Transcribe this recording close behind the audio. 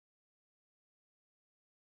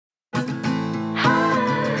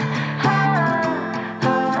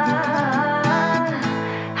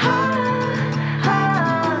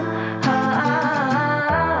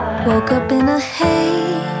woke up in a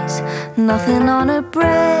haze, nothing on her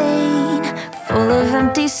brain, full of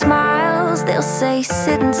empty smiles. They'll say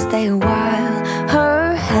sit and stay a while.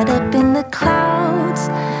 Her head up in the clouds,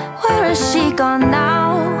 where has she gone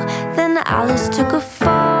now? Then Alice took a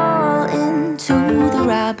fall into the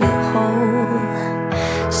rabbit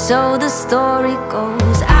hole. So the story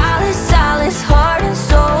goes, Alice, Alice, heart and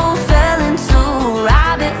soul fell into a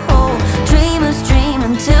rabbit hole. Dreamers dream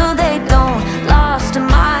until they don't, lost her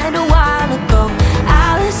mind a while ago.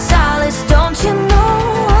 Alice, Alice, don't you know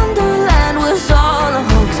Wonderland was all a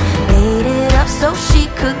hoax? Made it up so she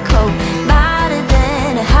could cope. Might have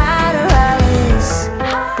been had her Alice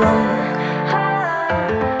broke.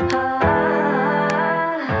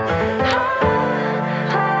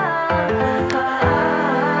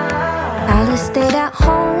 Alice stayed at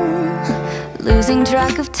home, losing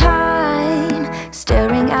track of time,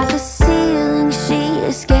 staring at the ceiling. She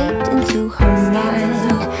escaped into her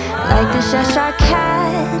mind. Like the Cheshire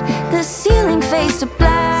Cat, the ceiling fades to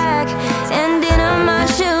black, and in her mind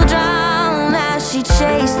she'll drown as she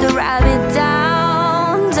chased the rabbit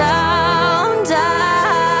down, down, down.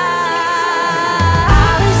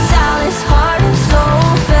 Alice, Alice, heart and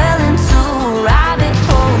soul fell into a rabbit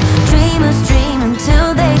hole. Dreamers dream until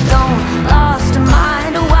they don't, lost her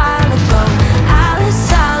mind a while ago.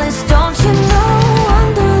 Alice, Alice, don't you know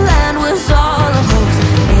Wonderland was all a hoax?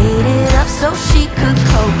 Made it up so she could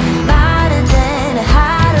cope. Might have been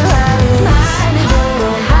had her Alice. Might have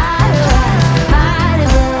been had her Alice. Might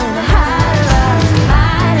have been had her Alice.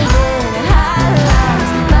 Might have been had her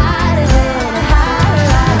Alice. Might have been had her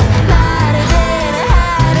Alice. Might have been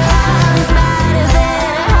had her Alice. Might have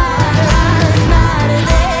been had her Alice. Might have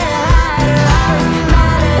been had her Alice.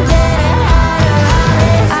 Might have been had her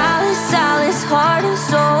Alice. Alice, Alice, heart and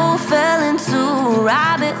soul fell into a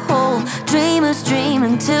rabbit hole. Dreamers dream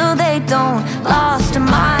until they don't, lost